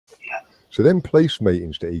So then police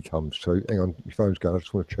meetings that he comes to, hang on, my phone's going, I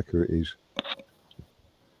just want to check who it is.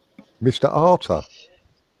 Mr. Arter.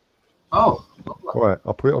 Oh. Right,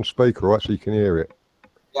 I'll put it on speaker, right, so you can hear it.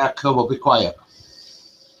 Yeah, cool, we'll be quiet.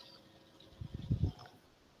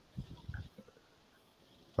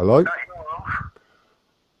 Hello?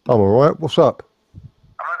 I'm all right, what's up?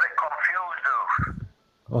 I'm a bit confused,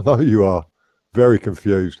 though. I know you are. Very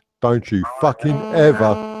confused. Don't you fucking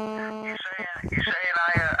ever. You're saying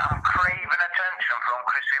I'm craving attention from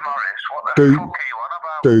Chrissy Morris. What the fuck are you on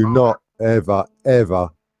about? Do not ever, ever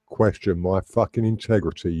question my fucking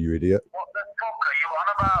integrity, you idiot. What the fuck are you on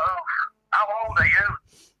about? How old are you?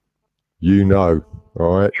 You know,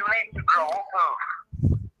 all right? You need to grow up,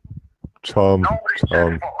 Oof. Tom. Nobody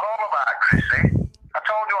said fuck all about Chrissy. I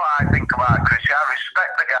told you what I think about Chrissy. I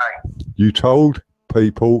respect the guy. You told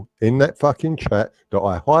people in that fucking chat that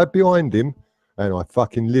I hide behind him and I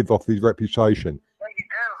fucking live off his reputation. Well, you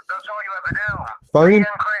do. That's all you ever do. Phone Me him.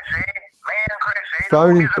 and Chrissy. Phone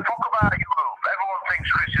him. Who gives a fuck about you, Oof? Everyone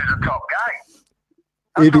thinks Chrissy's a top guy.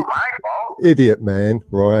 That's Idiot, not my fault. idiot man,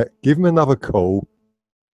 right? Give him another call.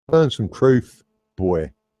 Learn some truth,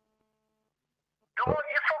 boy. Do what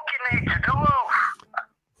you fucking need to do, Oof.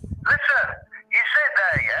 Listen, you sit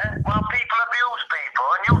there, yeah, while people abuse people,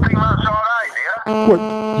 and you think that's all right, yeah? What,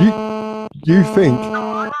 you think? No,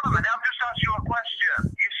 hang on a minute, I've just asked you a question.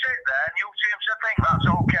 You sit there and you seem to think that's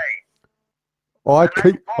okay.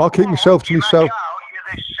 I'll keep myself to myself. You're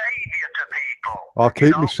this saviour to people. I'll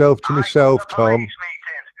keep myself to myself, Tom, and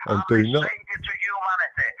I'm do this not. saviour to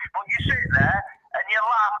humanity. But you sit there and you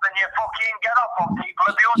laugh and you fucking get up on people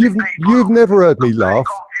abusing people. You've never heard me I'm very laugh.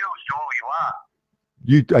 confused who you are.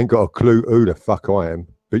 You ain't got a clue who the fuck I am.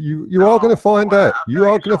 But you are going to find out. You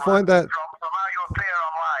are going to find out. From how you appear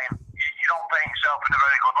online, you don't paint yourself in a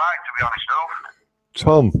very good light, to be honest,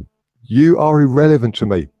 Oof. Tom, you are irrelevant to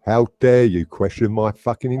me. How dare you question my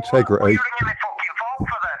fucking integrity? What are you ringing me fucking phone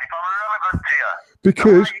for then, if I'm irrelevant to you? Because So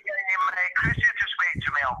why are you getting Chrissy to speak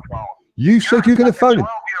to me on phone? you said you're going to phone him.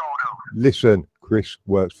 12-year-old Oof. Listen, Chris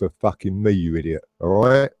works for fucking me, you idiot. All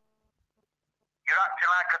right? You're acting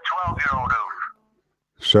like a 12-year-old Oof.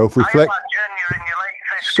 Self-reflect. I imagine you're in your late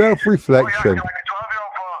 50s. Self-reflection. What are you acting like a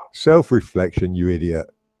 12-year-old for? Self-reflection, you idiot.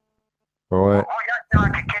 All right? What are you acting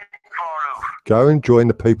like a kid for, Oof? Go and join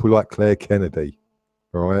the people like Claire Kennedy.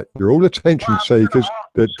 All right? You're all attention seekers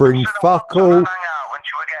that bring fuck all.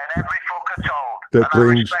 That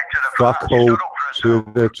brings fuck all to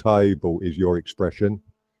the table is your expression.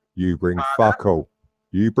 You bring fuck all.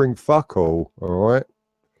 You bring fuck all. All right?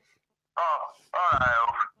 Oh, all right,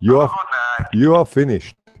 Oof. You are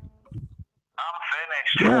finished. I'm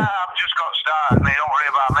finished. Yeah, I've just got started, mate. Don't worry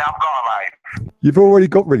about me. I've got a life. You've already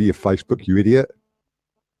got rid of your Facebook, you idiot.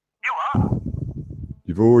 You are?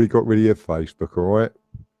 You've already got rid of your Facebook, all right?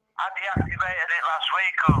 I deactivated it last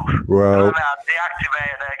week, Oof. Well, And I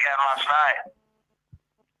deactivated it again last night.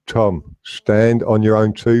 Tom, stand on your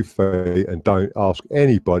own 2 feet and don't ask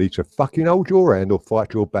anybody to fucking hold your hand or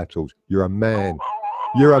fight your battles. You're a man.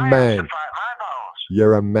 You're a man.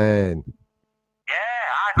 You're a man. Yeah,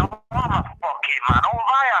 I know I'm a fucking man. All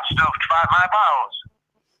I have to do to fight my battles.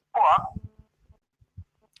 What?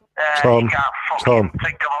 Tom, you can't fucking Tom.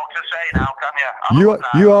 think of what to say now, can you?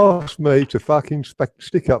 You asked me to fucking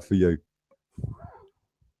stick up for you.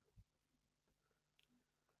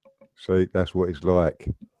 See, that's what it's like.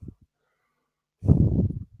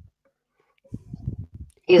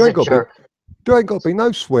 He's a jerk. There ain't got to be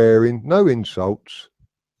no swearing, no insults.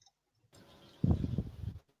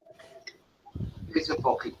 He's a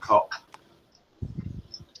fucking cock.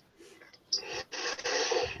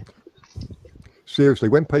 Seriously,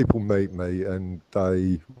 when people meet me and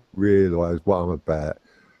they realise what I'm about,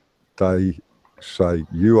 they say,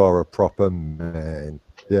 you are a proper man.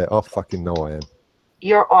 Yeah, I fucking know I am.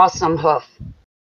 You're awesome, Hoof.